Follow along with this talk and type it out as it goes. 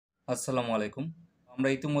আসসালামু আলাইকুম। আমরা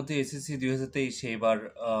ইতিমধ্যে এসএসসি 2023 এবার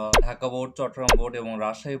ঢাকা বোর্ড, চট্টগ্রাম বোর্ড এবং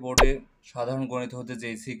রাজশাহী বোর্ডে সাধারণ গণিত হতে যে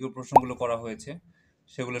সিকিউ প্রশ্নগুলো করা হয়েছে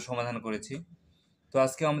সেগুলো সমাধান করেছি। তো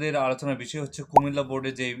আজকে আমাদের আলোচনার বিষয় হচ্ছে কুমিল্লা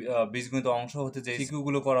বোর্ডে যে বীজগণিত অংশ হতে যে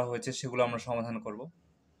সিকিউগুলো করা হয়েছে সেগুলো আমরা সমাধান করব।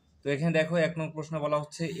 তো এখানে দেখো 1 নং প্রশ্ন বলা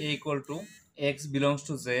হচ্ছে a = x belongs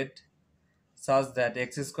to z such that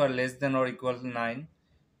x square less than or equal to 9.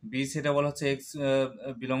 B সেটা বলা হচ্ছে x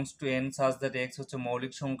belongs to n such that x হচ্ছে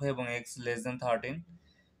মৌলিক সংখ্যা এবং x less than 13.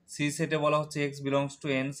 সি সেটে বলা হচ্ছে x belongs to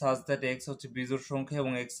n such that x হচ্ছে বিজোড় সংখ্যা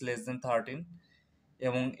এবং x less than 13.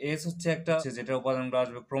 এবং এস হচ্ছে একটা যেটা উপাদানগুলো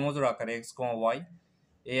আসবে ক্রমজোড় আকারে x, y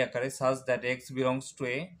এই আকারে such that x belongs to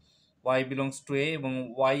a, y belongs to a এবং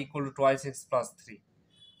y equal to twice x plus 3.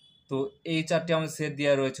 তো এই চারটি আমাদের সেট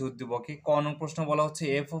দেওয়া রয়েছে উদ্দীপকে। ক নং প্রশ্ন বলা হচ্ছে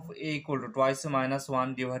f of a equal to twice a minus 1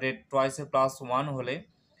 divided twice a plus 1 হলে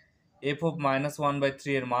f of minus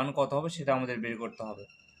 1/3 এর মান কত হবে সেটা আমাদের বের করতে হবে।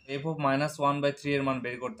 f of minus 1/3 এর মান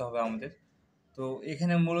বের করতে হবে আমাদের। তো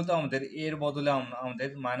এখানে মূলত আমাদের এর বদলে আমাদের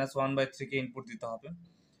 -1/3 কে ইনপুট দিতে হবে,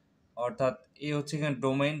 অর্থাৎ এ হচ্ছে এখানে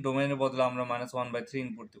ডোমেইনের বদলে আমরা -1/3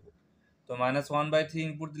 ইনপুট দেব। তো -1/3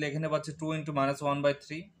 ইনপুট দিলে এখানে পাচ্ছে 2 ×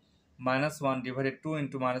 -1/3 -1 ডিভাইডেড 2 ×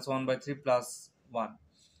 -1/3 প্লাস 1।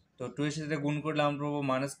 তো 2 এর সাথে গুণ করলে আমরা পাবো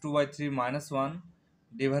 -2/3 -1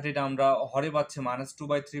 ডিভাইডেড আমরা হরে পাচ্ছি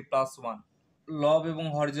 -2/3 প্লাস 1। লব এবং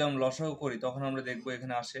হরে যদি আমরা লসাগু করি তখন আমরা দেখবো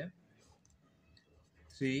এখানে আসে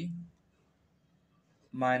 3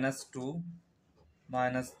 -2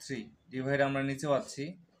 -3 ডিভাইড আমরা নিচে পাচ্ছি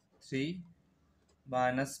 3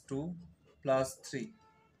 -2 প্লাস 3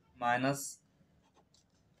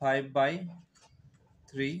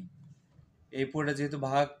 -5/3। এই পুরোটা যেহেতু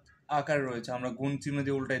ভাগ আকারে রয়েছে আমরা গুণ চিহ্ন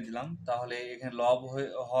দিয়ে উল্টাই দিলাম, তাহলে এখানে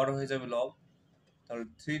হর হয়ে যাবে লব, তাহলে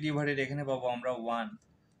 3 ডিভাইডেড এখানে পাবো আমরা 1।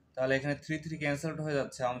 তাহলে এখানে 3 ক্যান্সেলড হয়ে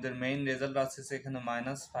যাচ্ছে, আমাদের মেইন রেজাল্ট আসছে এখানে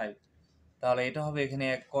 -5। তাহলে এটা হবে এখানে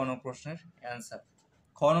ক নং প্রশ্নের অ্যান্সার।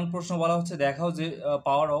 খ নং প্রশ্ন বলা হচ্ছে দেখাও যে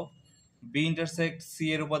power of B intersect C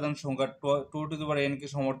এর উপাদান সংখ্যা 2n কে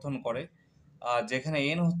সমর্থন করে, যেখানে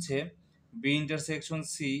n হচ্ছে বি ইন্টারসেকশন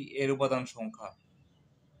সি এর উপাদান সংখ্যা।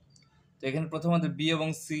 তো এখানে প্রথমে আমাদের বি এবং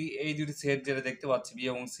সি এই দুটি সেট যেটা দেখতে পাচ্ছি বি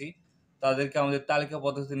এবং সি, তাদেরকে আমাদের তালিকা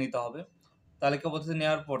পদ্ধতি নিতে হবে। তালিকা পদ্ধতি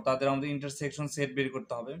নেওয়ার পর তাদের আমাদের ইন্টারসেকশন সেট বের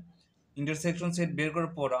করতে হবে। ইন্টারসেকশন সেট বের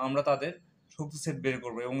করার পর আমরা তাদের শক্তি সেট বের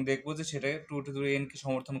করবো এবং দেখবো যে সেটা 2n কে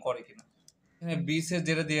সমর্থন করে কিনা। এখানে বি সেট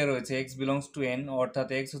যেটা দেওয়া রয়েছে x belongs to n, অর্থাৎ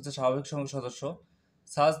x হচ্ছে স্বাভাবিক সংখ্যা সদস্য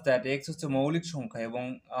such that x হচ্ছে মৌলিক সংখ্যা এবং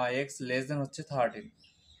x less than হচ্ছে 13।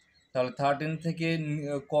 তাহলে 13 থেকে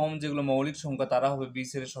কম যেগুলো মৌলিক সংখ্যা তারা হবে বি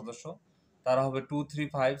সেটের সদস্য, তারা হবে 2, 3,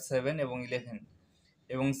 5, 7 এবং 11।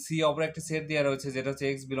 এবং সি অপর একটি সেট দেওয়া রয়েছে যেটা হচ্ছে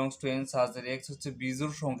x belongs to n such that x হচ্ছে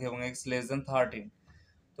বিজোড় সংখ্যা এবং x less than 13।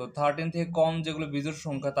 তো 13 থেকে কম যেগুলো বিজোড়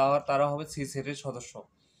সংখ্যা তারা হবে সি সেটের সদস্য,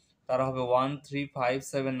 তারা হবে 1, 3, 5,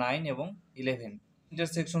 7, 9 এবং 11।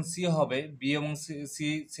 ইন্টারসেকশন সি হবে বি এবং সি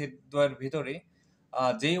সেট দ্বয়ের ভিতরে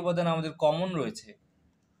যেই উপাদান আমাদের কমন রয়েছে,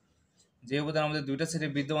 যে উপাদান আমাদের দুইটা সেটে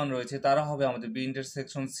বিদ্যমান রয়েছে তারা হবে আমাদের বি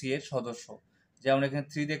ইন্টারসেকশন সি এর সদস্য। যেমন এখানে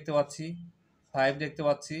 3 দেখতে পাচ্ছি, 5 দেখতে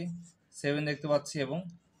পাচ্ছি, 7 দেখতে পাচ্ছি এবং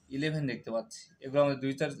 11 দেখতে পাচ্ছি, এগুলো আমাদের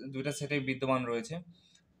দুইটা সেটে বিদ্যমান রয়েছে।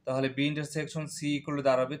 তাহলে বি ইন্টারসেকশন সি ইকুয়াল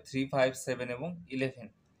দাঁড়াবে 3, 5, 7 এবং 11।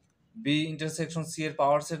 বি ইন্টারসেকশন সি এর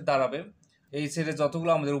পাওয়ার সেট দাঁড়াবে এই সেটে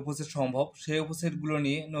যতগুলো আমাদের উপসেট সম্ভব সেই উপসেটগুলো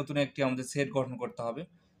নিয়ে নতুন একটি আমাদের সেট গঠন করতে হবে,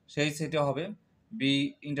 সেই সেটে হবে বি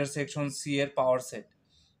ইন্টারসেকশন সি এর পাওয়ার সেট।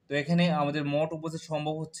 তো এখানে আমাদের মোট উপসেট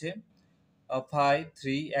সম্ভব হচ্ছে 5,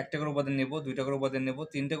 3, একটা করে উপাদান নেব, 2টা করে উপাদান নেব,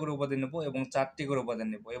 3টে করে উপাদান নেব এবং 4টি করে উপাদান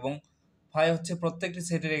নেব এবং 5 হচ্ছে প্রত্যেকটি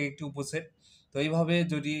সেটের একটি উপসেট। তো এইভাবে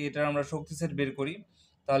যদি এটার আমরা শক্তি সেট বের করি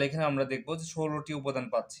তাহলে এখানে আমরা দেখবো যে 16টি উপাদান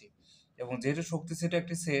পাচ্ছি। এবং যেহেতু শক্তি সেট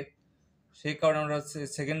একটি সেট, সেই কারণে আমরা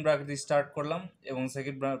সেকেন্ড ব্র্যাকেট দিয়ে স্টার্ট করলাম এবং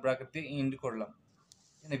সেকেন্ড ব্র্যাকেট দিয়ে এন্ড করলাম।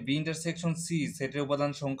 এখানে বি ইন্টারসেকশন সি সেটের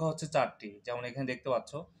উপাদান সংখ্যা হচ্ছে 4টি, যেমন এখানে দেখতে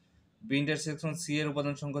পাচ্ছ বি ইন্টারসেকশন সি এর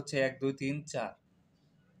উপাদান সংখ্যা হচ্ছে 1, 2, 3, 4।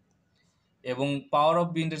 এবং power of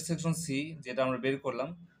B intersection C যেটা আমরা বের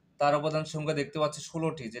করলাম তার উপাদান সংখ্যা দেখতে পাচ্ছি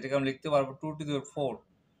 16টি, যেটাকে আমরা লিখতে পারবো 2^4।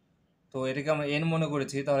 তো এটাকে আমরা n মনে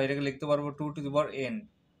করেছি, তাহলে এটাকে লিখতে পারবো 2^n।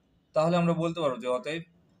 তাহলে আমরা বলতে পারবো যে অতএব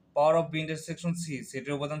power of B intersection C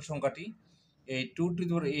সেটের উপাদান সংখ্যাটি এই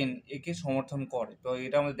 2^n একে সমর্থন করে। তো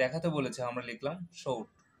এটা আমাদের দেখাতে বলেছে, আমরা লিখলাম শোড।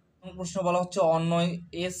 প্রশ্ন বলা হচ্ছে অন্যয়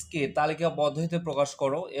এস কে তালিকা পদ্ধতিতে প্রকাশ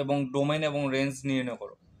করো এবং ডোমেইন এবং রেঞ্জ নির্ণয়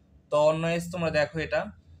করো। তো অন্যয় এস তোমরা দেখো এটা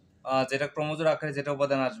যেটা ক্রমজোড় আকারে যেটা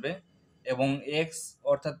উপাদান আসবে এবং এক্স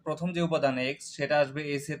অর্থাৎ প্রথম যে উপাদান এক্স সেটা আসবে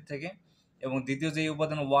এ সেট থেকে এবং দ্বিতীয় যে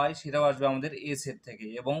উপাদান ওয়াই সেটাও আসবে আমাদের এ সেট থেকে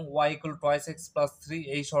এবং Y equal twice x plus 3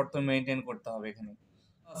 এই শর্ত মেনটেন করতে হবে। এখানে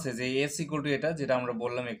আছে যে এস ইকুয়াল টু এটা যেটা আমরা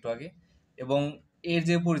বললাম একটু আগে, এবং এর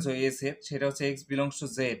যে পরিচয় এ সেট সেটা হচ্ছে এক্স বিলংস টু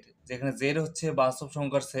জেড, যেখানে জেড হচ্ছে বাস্তব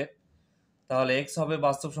সংখ্যার সেট। তাহলে এক্স হবে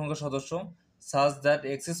বাস্তব সংখ্যার সদস্য such that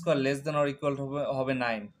x square less than or equal হবে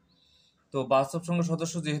 9। তো বাস্তব সংখ্যার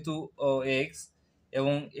সদস্য যেহেতু এক্স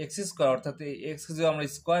এবং এক্স স্কোয়ার, অর্থাৎ এক্সকে যদি আমরা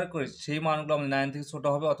স্কোয়ার করি সেই মানগুলো আমাদের 9 থেকে ছোট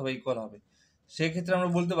হবে অথবা ইকুয়াল হবে। সেক্ষেত্রে আমরা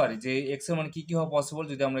বলতে পারি যে এক্স এর মান কী কী হওয়া পসিবল।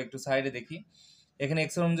 যদি আমরা একটু সাইডে দেখি, এখানে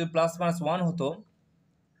এক্স এর মান যদি +-1 হতো,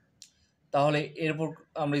 তাহলে এরপর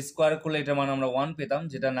আমরা স্কোয়ার করলে এটার মান আমরা 1 পেতাম,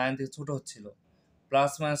 যেটা 9 থেকে ছোট হচ্ছিল।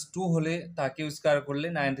 +-2 হলে তাকেও স্কোয়ার করলে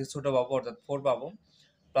 9 থেকে ছোট পাবো, অর্থাৎ 4 পাবো।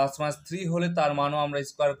 +-3 হলে তার মানও আমরা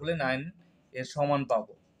স্কোয়ার করলে 9 এর সমান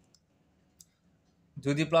পাবো।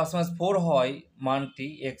 যদি +-4 হয় মানটি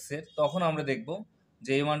এক্স এর, তখন আমরা দেখব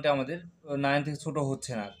যে এই মানটা আমাদের 9 থেকে ছোট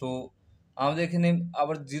হচ্ছে না। তো আমাদের এখানে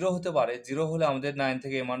আবার 0 হতে পারে, 0 হলে আমাদের 9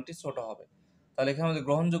 থেকে এই মানটি ছোট হবে। তাহলে এখানে আমাদের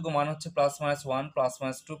গ্রহণযোগ্য মান হচ্ছে +-1,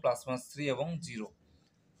 +-2, +-3 এবং 0।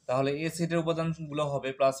 তাহলে এ সেটের উপাদানগুলো হবে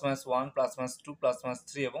 +-1, +-2,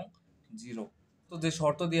 +-3 এবং 0। তো যে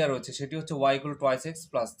শর্ত দেওয়া রয়েছে সেটি হচ্ছে y = 2x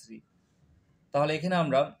 + 3। তাহলে এখানে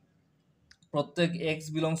আমরা প্রত্যেক এক্স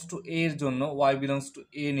বিলংস টু এ এর জন্য ওয়াই বিলংস টু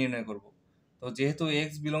এ নির্ণয় করব। তো যেহেতু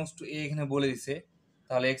এক্স বিলংস টু এ এখানে বলে দিছে,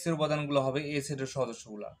 তাহলে এক্স এর উপাদানগুলো হবে এ সেটের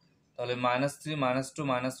সদস্যগুলো। তাহলে -3, -2,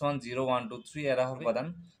 -1, 0, 1, 2, 3 এরা হবে উপাদান।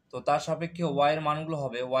 তো তার সাপেক্ষে ওয়াই এর মানগুলো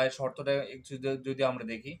হবে, ওয়াই এর শর্তটা একটু যদি আমরা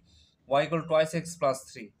দেখি, y = 2x +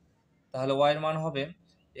 3। তাহলে ওয়াই এর মান হবে,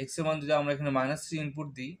 এক্স এর মান যদি আমরা এখানে -3 ইনপুট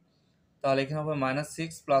দিই, তাহলে এখানে হবে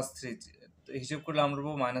 -6 + 3, হিসেব করলে আমরা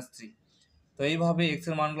পাবো -3। তো এইভাবে এক্স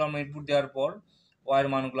এর মানগুলো আমরা ইনপুট দেওয়ার পর ওয়াই এর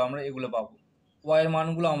মানগুলো আমরা এগুলো পাবো। ওয়াই এর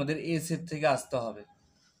মানগুলো আমাদের এ সেট থেকে আসতে হবে।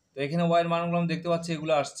 তো এখানে ওয়াই এর মানগুলো আমরা দেখতে পাচ্ছি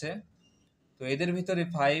এগুলো আসছে। তো এদের ভিতরে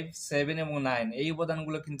 5, 7 এবং 9 এই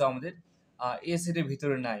উপাদানগুলো কিন্তু আমাদের এ সেটের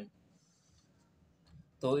ভিতরে নাই।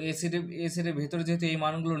 তো এ সেটের ভিতরে যেহেতু এই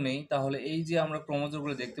মানগুলো নেই, তাহলে এই যে আমরা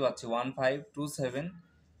ক্রোমোজোমগুলো দেখতে পাচ্ছি 1, 5, 2, 7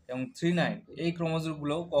 এবং 3, 9, এই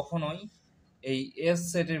ক্রোমোজোমগুলো কখনোই এই এস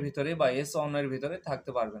সেটের ভিতরে বা এস অন্যের ভিতরে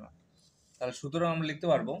থাকতে পারবে না। তাহলে সুতরাং আমরা লিখতে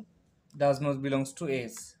পারবো does not belongs to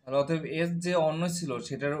S. তাহলে অতএব এস যে অন্য ছিল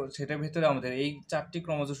সেটার ভিতরে আমাদের এই 4টি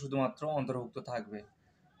ক্রোমোজোম শুধুমাত্র অন্তর্ভুক্ত থাকবে।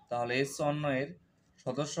 তাহলে এস অন্য এর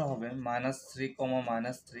সদস্য হবে -3,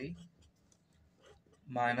 -3,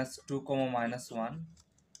 -2, -1,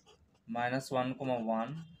 -1, 1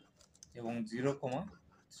 এবং 0,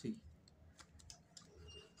 3।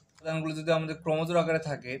 উপাদানগুলো যদি আমাদের ক্রোমোজোম আকারে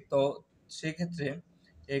থাকে, তো সেক্ষেত্রে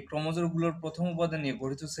এই ক্রোমোজোমগুলোর প্রথম উপাদান নিয়ে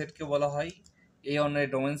গঠিত সেটকে বলা হয় এই অন্যের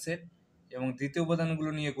ডোমেন সেট, এবং দ্বিতীয় উপাদানগুলো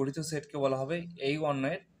নিয়ে গঠিত সেটকে বলা হবে এই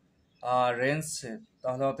অন্যের রেঞ্জ সেট।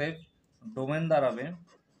 তাহলে অতএব ডোমেন দাঁড়াবে,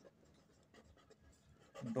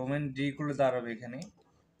 ডোমেন ডি গুলো দাঁড়াবে এখানে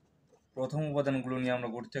প্রথম উপাদানগুলো নিয়ে আমরা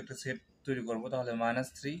গঠিত একটা সেট তৈরি করব। তাহলে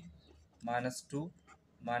 -3, -2,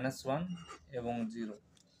 -1 এবং 0,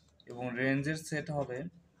 এবং রেঞ্জের সেট হবে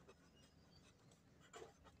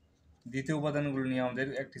দ্বিতীয় উপাদানগুলো নিয়ে আমাদের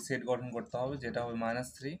একটি সেট গঠন করতে হবে, যেটা হবে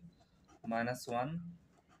 -3, -1,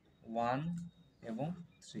 1 এবং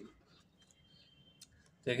 3।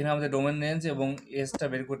 তো এখানে আমাদের ডোমেন রেঞ্জ এবং এসটা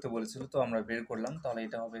বের করতে বলেছিল, তো আমরা বের করলাম। তাহলে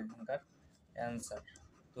এটা হবে এখানকার অ্যান্সার।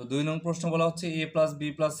 তো 2 নং প্রশ্ন বলা হচ্ছে a + b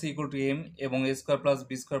 + c = m এবং a² +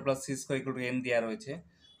 b² + c² = n দেওয়া রয়েছে।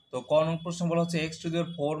 তো ক নং প্রশ্ন বলা হচ্ছে x⁴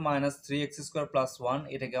 - 3x² + 1,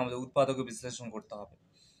 এটাকে আমাদের উৎপাদকে বিশ্লেষণ করতে হবে।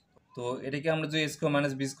 তো এটাকে আমরা যদি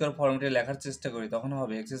a² - b² ফর্মেটে লেখার চেষ্টা করি, তখন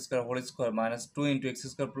হবে x² - 2 × x²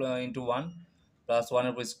 × 1 + 1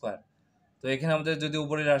 এর উপর স্কোয়ার। তো এখানে আমাদের যদি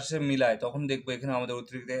উপরের রাশি মিলায়, তখন দেখবো এখানে আমাদের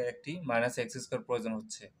অতিরিক্ত একটি -x² প্রয়োজন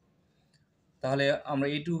হচ্ছে। তাহলে আমরা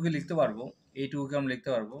এইটুকুকে লিখতে পারবো, এইটুকুকে আমরা লিখতে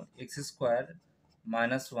পারবো x² -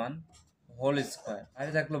 1 হোল স্কোয়ার, আর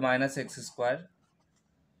থাকলো -x²।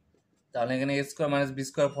 তাহলে এখানে a² - b²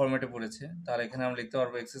 ফর্মেটে পড়েছে। তাহলে এখানে আমরা লিখতে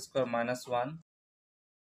পারবো x² - 1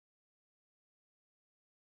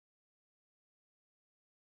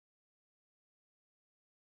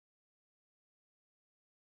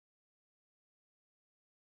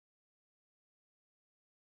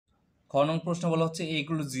 খ নং প্রশ্ন বলা হচ্ছে a =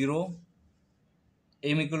 0,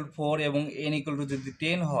 m = 4 এবং n = যদি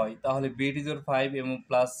 10 হয়, তাহলে b⁵ এবং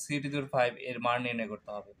 +c⁵ এর মান নির্ণয় করতে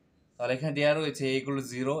হবে। তাহলে এখানে দেওয়া রয়েছে a =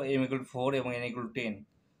 0, m = 4 এবং n = 10।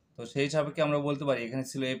 তো সেই সাপেক্ষে আমরা বলতে পারি এখানে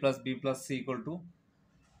ছিল a + b + c =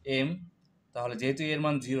 m। তাহলে যেহেতু এর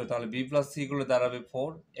মান 0, তাহলে b + c গুলো দাঁড়াবে 4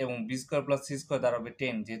 এবং b² + c² দাঁড়াবে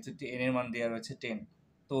 10, যেহেতু n এর মান দেওয়া রয়েছে 10।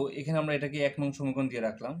 তো এখানে আমরা এটাকে 1 নং সমীকরণ দিয়ে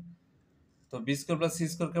রাখলাম। তো b² + c²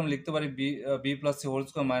 কে আমরা লিখতে পারি b + c whole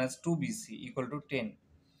square -2bc = 10।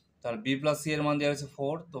 তাহলে b + c এর মান দেওয়া হয়েছে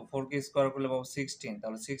 4, তো 4 কে স্কোয়ার করলে পাবো 16।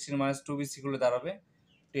 তাহলে 16 - 2bc গুলো দাঁড়াবে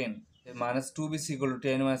 10, -2bc =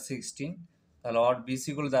 10 - 16, তাহলে অড bc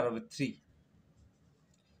গুলো দাঁড়াবে 3।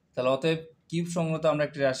 তাহলে অতএব কিউব সংগত আমরা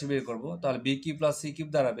একটি রাশি বের করব, তাহলে B cube plus C cube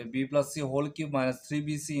দাঁড়াবে B plus C whole cube minus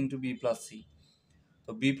 3bc into B plus C.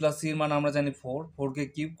 তো বি প্লাস সির মান আমরা জানি 4, 4কে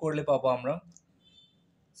কিউব করলে পাবো আমরা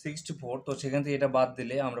 64। তো সেখান থেকে এটা বাদ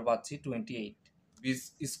দিলে আমরা পাচ্ছি 28। বি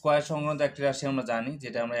স্কোয়ার সংক্রান্ত একটি রাশি আমরা জানি,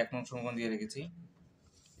 যেটা আমরা 1 নং সমীকরণ দিয়ে রেখেছি,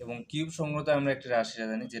 এবং কিউব সংক্রান্ত আমরা একটি রাশি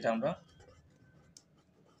জানি, যেটা আমরা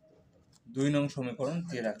 2 নং সমীকরণ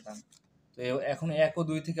দিয়ে রাখলাম। তো এখন 1 ও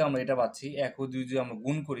 2 থেকে আমরা এটা পাচ্ছি, 1 ও 2 যদি আমরা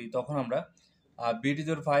গুণ করি তখন আমরা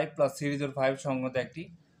b⁵ প্লাস c⁵ সংক্রান্ত একটি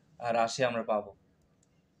রাশি আমরা পাবো।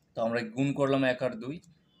 তো আমরা গুণ করলাম 1 আর 2,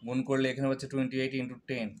 গুণ করলে এখানে পাচ্ছি 28 ইন্টু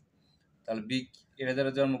 10। তাহলে বি এটা দ্বারা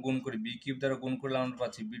যদি আমরা গুণ করি, বি কিউব দ্বারা গুণ করলে আমরা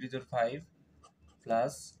পাচ্ছি b⁵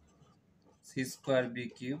 plus C square B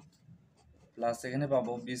cube plus এখানে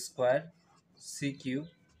পাবো B square C cube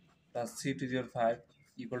plus c⁵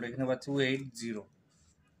 equal এখানে পাচ্ছি 80।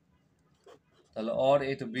 তাহলে অর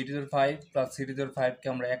এই তো b⁵ প্লাস c⁵কে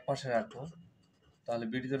আমরা এক পাশে রাখবো, তাহলে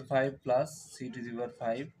b⁵ প্লাস c⁵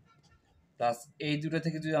 প্লাস এই দুটো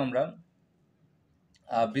থেকে যদি আমরা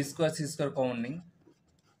B square C square common নিই,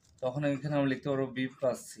 তখন এখানে আমরা লিখতে পারবো B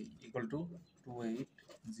plus C equal to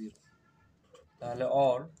 280। তাহলে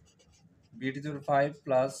or b⁵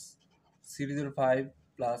 plus c⁵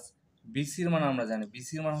 plus বিসির মান আমরা জানি,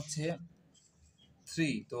 বিসির মান হচ্ছে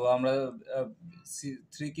 3। তো আমরা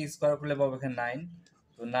 3কে স্কোয়ার করলে পাবো এখানে 9।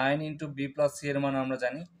 তো 9 ইন্টু বি প্লাস সি এর মান আমরা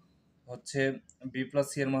জানি হচ্ছে বি প্লাস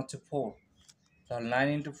সি এর মান হচ্ছে 4। তাহলে 9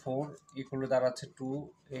 ইন্টু 4 ইকুয়াল দাঁড়াচ্ছে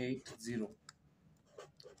 280।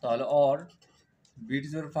 তাহলে অর b⁵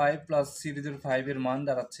 প্লাস c⁵ এর মান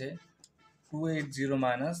দাঁড়াচ্ছে 280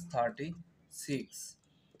 মাইনাস 36।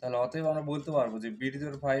 তাহলে অতএব আমরা বলতে পারবো যে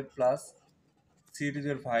b⁵ প্লাস c⁵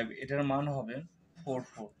 এটার মান হবে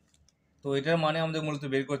 44। তো এটার মানে আমাদের মূলত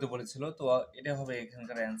বের করতে বলেছিল, তো এটা হবে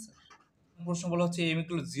এখানকার অ্যান্সার। প্রশ্ন বলা হচ্ছে m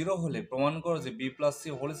 = 0 হলে প্রমাণ করো যে b plus C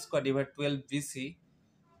whole square divide 12bc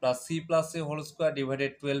plus C plus A whole square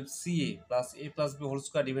divided 12ca plus a plus B whole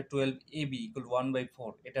square divide 12ab equal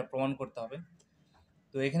 1/4। এটা প্রমাণ করতে হবে।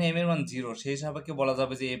 তো এখানে m এর মান 0, সেই সাপেক্ষে বলা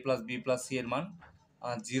যাবে যে a plus B plus C এর মান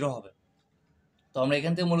 0 হবে। তো আমরা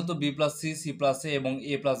এখান থেকে মূলত B plus C, C plus এ এবং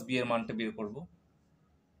a প্লাস বি এর মানটা বের করব।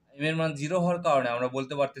 m এর মান 0 হওয়ার কারণে আমরা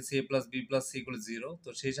বলতে পারতেছি a plus B plus C equal 0। তো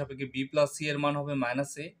সেই সাপেক্ষে বি প্লাস সি এর মান হবে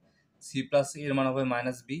মাইনাস এ, সি প্লাস এ এর মান হবে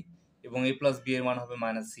মাইনাস বি এবং a প্লাস বি এর মান হবে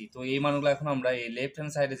মাইনাস সি। তো এই মানগুলো এখন আমরা এই লেফট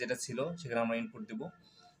হ্যান্ড সাইডে যেটা ছিল সেখানে আমরা ইনপুট দেব।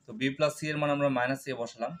 তো বি প্লাস সি এর মান আমরা মাইনাস এ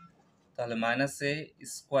বসালাম, তাহলে মাইনাস এ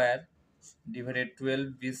square divided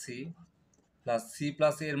 12bc plus C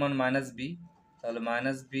plus এ এর মান মাইনাস বি, তাহলে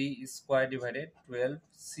minus B square divided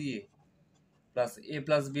 12ca plus এ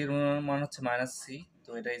প্লাস বি এর মান হচ্ছে মাইনাস সি, তো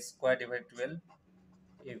এটা স্কোয়ার ডিভাইড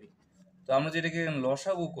 12ab। তো আমরা যেটাকে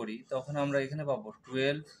লসাগু করি তখন আমরা এখানে পাবো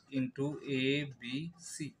 12 ইন্টু এ বি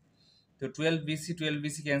সি। তো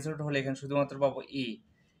 12bc ক্যান্সেল হলে এখানে শুধুমাত্র পাবো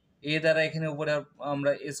এ দ্বারা এখানে উপরে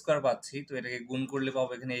আমরা এ স্কোয়ার পাচ্ছি, তো এটাকে গুণ করলে পাবো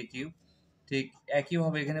এখানে এ কিউব। ঠিক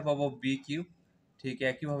একইভাবে এখানে পাবো বি কিউব, ঠিক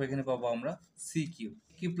একইভাবে এখানে পাবো আমরা C cube.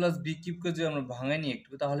 Cube plus B কিউবকে যদি আমরা ভাঙাই নিই একটু,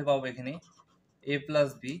 তাহলে পাবো এখানে এ plus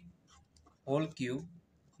B whole cube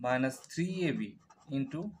minus 3ab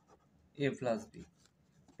into এ প্লাস বি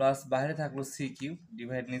প্লাস বাইরে থাকলো সি কিউব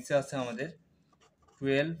ডিভাইড নিচে আছে আমাদের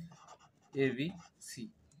 12abc।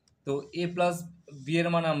 তো এ প্লাস বি এর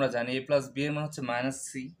মান আমরা জানি, এ প্লাস বি এর মান হচ্ছে মাইনাস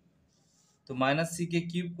সি। তো মাইনাস সি কে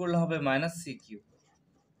কিউব করলে হবে minus C cube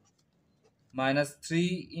minus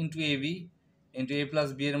 3 into A B into A plus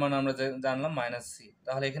B এর মান আমরা জানলাম মাইনাস সি।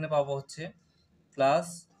 তাহলে এখানে পাবো হচ্ছে plus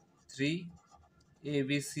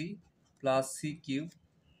 3abc plus C cube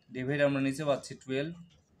divide আমরা নিচে পাচ্ছি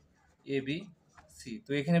 12abc।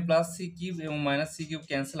 তো এখানে প্লাস সি কিউব এবং minus C cube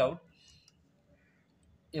cancel out,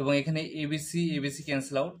 এবং এখানে এবিসি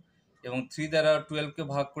ক্যান্সেল আউট, এবং 3 দ্বারা 12কে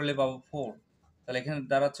ভাগ করলে পাবো 4। তাহলে এখানে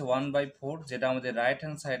দাঁড়াচ্ছে 1/4, যেটা আমাদের রাইট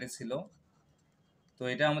হ্যান্ড সাইডে ছিল। তো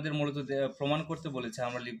এটা আমাদের মূলত প্রমাণ করতে বলেছে,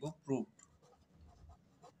 আমরা লিখবো প্রুফ।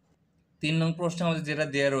 3 নং প্রশ্নে আমাদের যেটা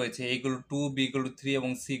দেওয়া রয়েছে a = 2, b = 3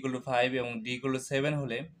 এবং c = 5 এবং d = 7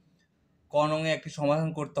 হলে ক নংয়ে একটি সমাধান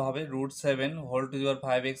করতে হবে। √7 whole to the power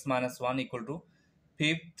 5x - 1 equal to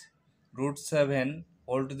 5th √7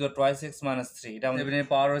 whole to the power twice x - 3। এটা আমাদের 7 এর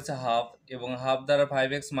পাওয়ার হচ্ছে হাফ, এবং হাফ দ্বারা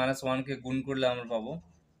 5x - 1 কে গুণ করলে আমরা পাবো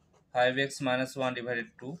 5x - 1 ডিভাইডেড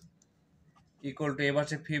 2 ইকুয়াল টু, এবার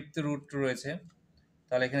 5th রুট রয়েছে,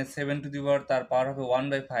 তাহলে এখানে 7 টু দি পাওয়ার তার পাওয়ার হবে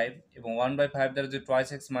 1/5, এবং 1/5 দ্বারা যদি টুয়াইস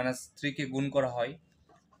x - 3 কে গুণ করা হয়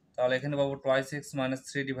তাহলে এখানে পাবো টুয়াইস x -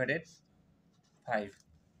 3 ডিভাইডেড 5।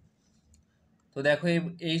 তো দেখো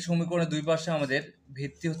এই সমীকরণের দুই পাশে আমাদের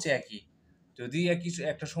ভিত্তি হচ্ছে একই। যদি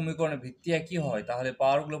একটা সমীকরণের ভিত্তি একই হয় তাহলে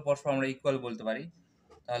পাওয়ারগুলো পরস্পর আমরা ইকুয়াল বলতে পারি।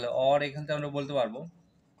 তাহলে অর এখান থেকে আমরা বলতে পারবো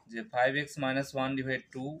যে 5x - 1 divide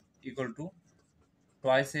 2 equal to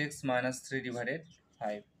twice x minus 3 divided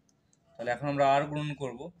 5। তাহলে এখন আমরা আর গুণন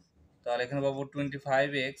করব, তাহলে এখানে পাবো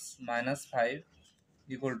 25x minus 5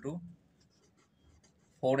 equal to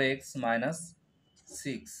 4x minus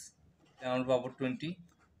 6। আমরা পাবো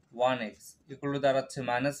 21x ইকুয়াল টু দাঁড়াচ্ছে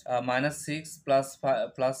মাইনাস 6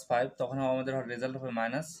 প্লাস 5, তখন আমাদের রেজাল্ট হবে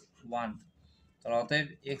 -1। তাহলে অতএব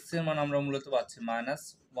এক্স এর মান আমরা মূলত পাচ্ছি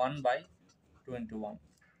 -1/21।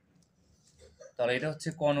 তাহলে এটা হচ্ছে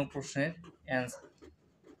ক নং প্রশ্নের অ্যান্সার।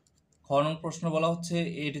 খ নং প্রশ্ন বলা হচ্ছে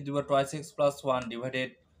a to the power twice x plus 1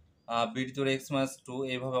 divided b to the power x minus 2,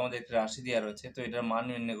 এইভাবে আমাদের একটা রাশি দেওয়া রয়েছে, তো এটার মান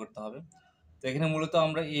নির্ণয় করতে হবে। তো এখানে মূলত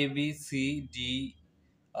আমরা a b c d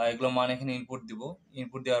এগুলো মান এখানে ইনপুট দিব,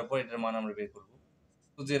 ইনপুট দেওয়ার পর এটার মান আমরা বের করব।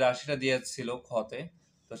 তো যে রাশিটা দেওয়া ছিল খতে,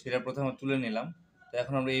 তো সেটা প্রথমে তুলে নিলাম। তো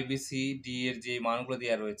এখন আমরা এ বি সি ডি এর যে মানগুলো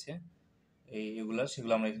দেওয়া রয়েছে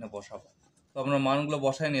সেগুলো আমরা এখানে বসাবো। তো আমরা মানগুলো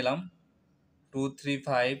বসায় নিলাম, 2 3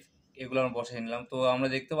 5 এগুলো আমরা বসাই নিলাম। তো আমরা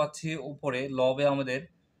দেখতে পাচ্ছি উপরে লবে আমাদের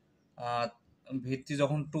ভিত্তি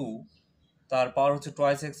যখন 2, তার পাওয়ার হচ্ছে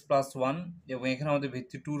টুয়াইস এক্স প্লাস 1, এবং এখানে আমাদের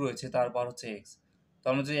ভিত্তি 2 রয়েছে, তার পাওয়ার হচ্ছে এক্স। তো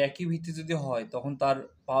আমরা যদি একই ভিত্তি যদি হয় তখন তার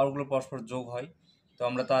পাওয়ারগুলো পরস্পর যোগ হয়, তো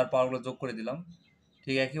আমরা তার পাওয়ারগুলো যোগ করে দিলাম।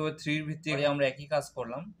 ঠিক একইভাবে 3-র ভিত্তি আমরা একই কাজ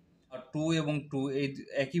করলাম। আর 2 এবং 2 এই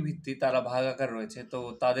একই ভিত্তি, তারা ভাগ আকার রয়েছে, তো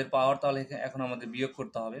তাদের পাওয়ার তাহলে এখন আমাদের বিয়োগ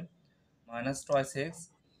করতে হবে, minus twice x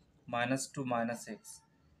minus 2 minus x.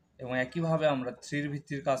 এবং একইভাবে আমরা 3-র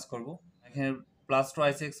ভিত্তির কাজ করব। এখানে plus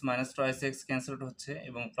twice x minus twice x cancel out হচ্ছে,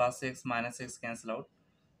 এবং plus x minus x cancel out.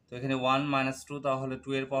 তো এখানে 1 মাইনাস 2, তাহলে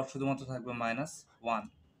 2 এর পাওয়ার শুধুমাত্র থাকবে -1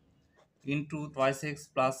 into twice x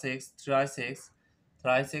plus x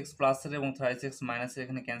thrice x প্লাসের এবং থ্রাইস এক্স মাইনাসের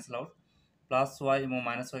এখানে ক্যান্সেল আউট, প্লাস ওয়াই এবং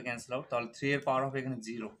মাইনাস ওয়াই ক্যান্সেল আউট, তাহলে 3 এর পাওয়ার হবে এখানে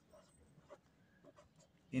 0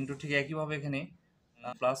 ইন্টু ঠিক একইভাবে এখানে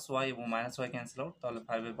প্লাস ওয়াই এবং মাইনাস ওয়াই ক্যান্সেল আউট, তাহলে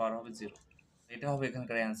 5 এর পাওয়ার হবে 0। এটা হবে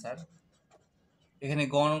এখানকার অ্যান্সার। এখানে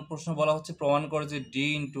গ নং প্রশ্ন বলা হচ্ছে প্রমাণ করে যে d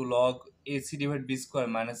into log ac divide b square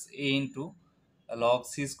minus a into log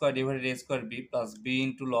c square divided a square b plus b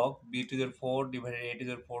into log b to the 4 divided a to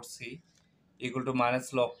the 4c equal to minus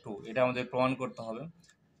log 2, এটা আমাদের প্রমাণ করতে হবে।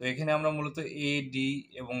 তো এখানে আমরা মূলত A D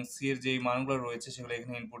এবং সি এর যে মানগুলো রয়েছে সেগুলো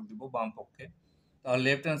এখানে ইনপুট দিব বাম পক্ষে। তাহলে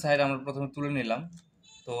লেফট হ্যান্ড সাইড আমরা প্রথমে তুলে নিলাম।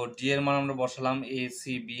 তো ডি এর মান আমরা বসালাম, এ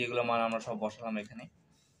সি বি এগুলো মান আমরা সব বসালাম এখানে।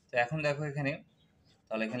 তো এখন দেখো এখানে,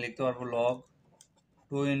 তাহলে এখানে লিখতে পারবো log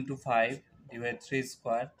 2 into 5 divide 3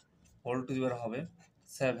 square whole to the পাওয়ার হবে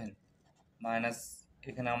 7, মাইনাস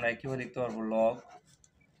এখানে আমরা একইভাবে লিখতে পারবো log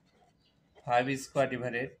 5 square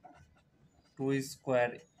divided 2 square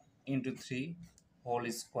into 3 whole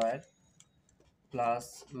square plus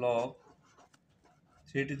log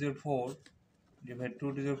 3 to the 4 divide 2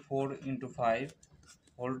 to the 4 into 5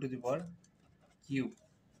 whole to the power cube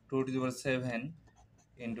 2 to the power 7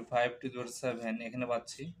 into 5 to the পাওয়ার 7, এখানে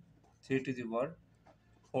পাচ্ছি 3 to the পাওয়ার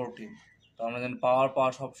 14। তো আমরা জানি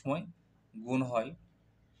পাওয়ার সবসময় গুণ হয়,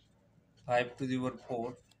 5 to the power 4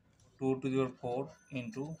 2 to the power 4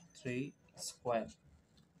 into 3 square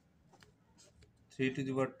 3 to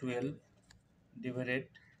the power 12 divided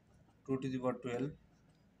 2 to the power 12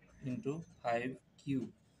 into 5 cube.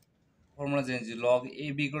 Formula জেনেছি, log A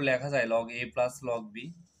B করে লেখা যায় log A plus log B,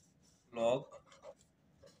 log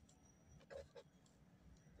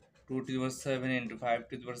 2 to the power 7 into 5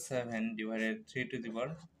 to the power 7 divided 3 to the পাওয়ার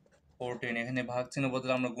 14। এখানে ভাগ চিহ্ন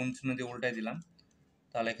বদলে আমরা গুণ চিহ্ন দিয়ে উল্টাই দিলাম,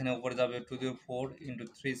 তাহলে এখানে উপরে যাবে 2 টু দি 4 ইন্টু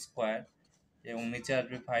 3 স্কোয়ার, এবং নিচে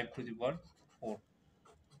আসবে 5 টু দি পাওয়ার 4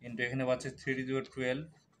 ইন্টু এখানে পাচ্ছে 3 to the power 12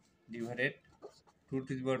 divided 2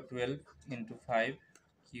 to the power 12 into 5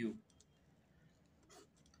 cube.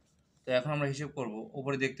 তো এখন আমরা হিসেব করব,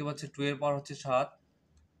 উপরে দেখতে পাচ্ছি 2 এর পাওয়ার হচ্ছে 7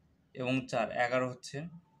 এবং 4 11 হচ্ছে,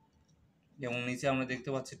 এবং নিচে আমরা দেখতে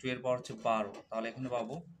পাচ্ছি 2 এর পাওয়ার হচ্ছে 12, তাহলে এখানে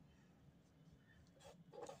পাবো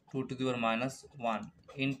 2 টু দি পাওয়ার -1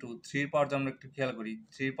 ইন্টু 3 পাওয়ার, যদি আমরা একটু খেয়াল করি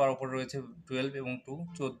 3 পাওয়ার উপরে রয়েছে 12 এবং 2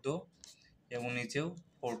 14 এবং নিচেও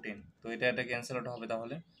 14, তো এটা ক্যান্সেল আউট হবে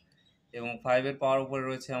তাহলে। এবং 5 এর পাওয়ার উপরে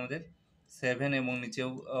রয়েছে আমাদের 7 এবং নিচেও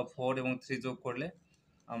 4 এবং 3 যোগ করলে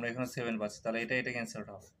আমরা এখানে 7 পাচ্ছি, তাহলে এটা ক্যান্সেল আউট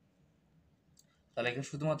হবে। তাহলে এখানে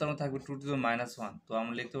শুধুমাত্র আমরা থাকবে 2 টু দি পাওয়ার -1, তো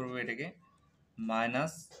আমরা লিখতে পারবো এটাকে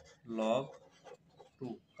মাইনাস লগ 2,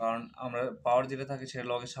 কারণ আমরা পাওয়ার যেটা থাকে সেটা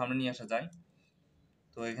লগের সামনে নিয়ে আসা যায়।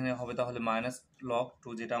 তো এখানে হবে তাহলে মাইনাস লগ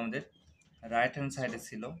 2, যেটা আমাদের রাইট হ্যান্ড সাইডে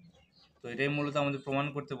ছিল। তো এটাই মূলত আমাদের প্রমাণ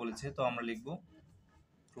করতে বলেছে, তো আমরা লিখব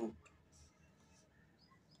প্রুফ।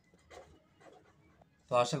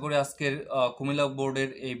 তো আশা করি আজকের কুমিল্লা বোর্ডের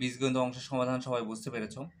এই বীজগণিত অংশের সমাধান সবাই বুঝতে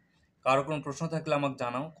পেরেছ। কারো কোনো প্রশ্ন থাকলে আমাকে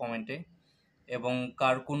জানাও কমেন্টে, এবং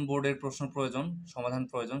কার কোন বোর্ডের প্রশ্ন প্রয়োজন, সমাধান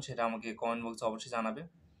প্রয়োজন, সেটা আমাকে কমেন্ট বক্সে অবশ্যই জানাবে।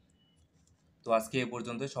 তো আজকে এ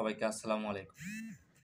পর্যন্তই, সবাইকে আসসালামু আলাইকুম।